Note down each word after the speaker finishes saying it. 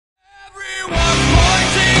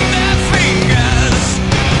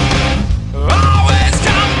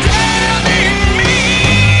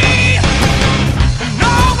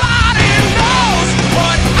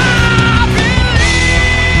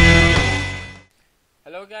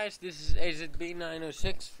guys, this is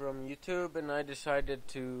AZB906 from YouTube, and I decided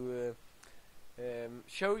to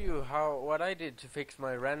show you what I did to fix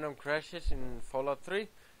my random crashes in Fallout 3.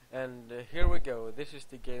 And here we go. This is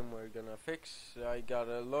the game we're gonna fix. I got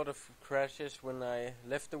a lot of crashes when I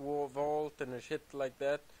left the vault and a shit like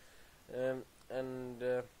that. I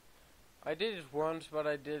did it once, but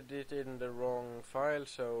I did it in the wrong file,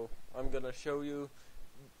 so I'm gonna show you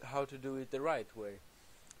how to do it the right way.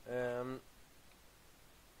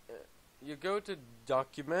 You go to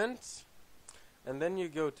Documents, and then you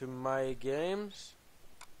go to My Games,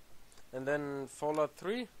 and then Fallout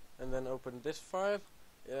 3, and then open this file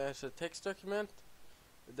as a text document,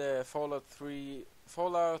 the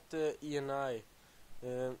fallout.ini,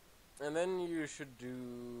 and then you should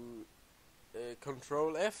do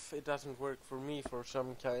Control F. It doesn't work for me for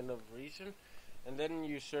some kind of reason, and then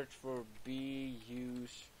you search for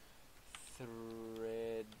bUseThreadedAI.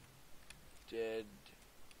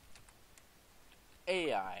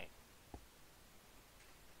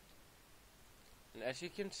 And as you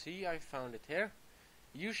can see, I found it here.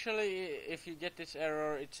 Usually if you get this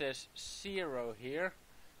error, it says 0 here,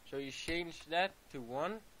 so you change that to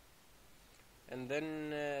 1, and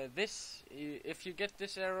then if you get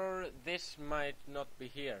this error, this might not be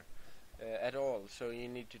here at all, so you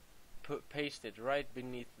need to paste it right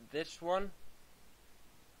beneath this one,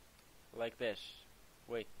 like this.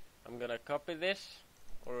 Wait, I'm gonna copy this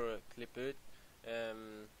or clip it,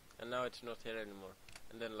 and now it's not here anymore.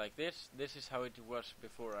 And then like this is how it was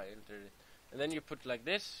before I entered it. And then you put like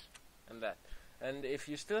this and that. And if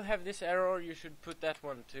you still have this error, you should put that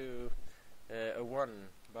one to a 1.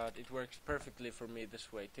 But it works perfectly for me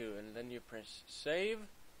this way too. And then you press save,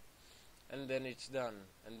 and then it's done.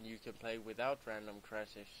 And you can play without random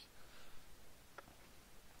crashes.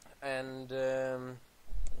 And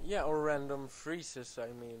yeah, or random freezes,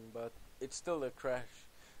 I mean. But it's still a crash,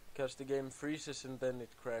 because the game freezes and then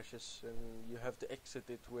it crashes, and you have to exit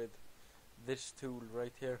it with this tool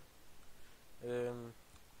right here.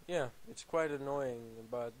 Yeah, it's quite annoying,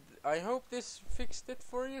 but I hope this fixed it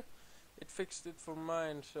for you. It fixed it for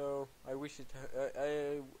mine, so I wish it.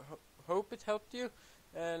 I hope it helped you,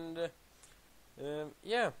 and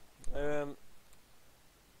yeah.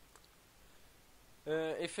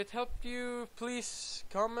 If it helped you, please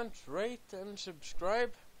comment, rate, and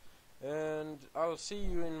subscribe. And I'll see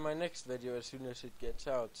you in my next video as soon as it gets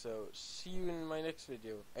out. So see you in my next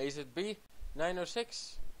video.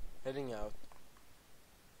 AZB906 heading out.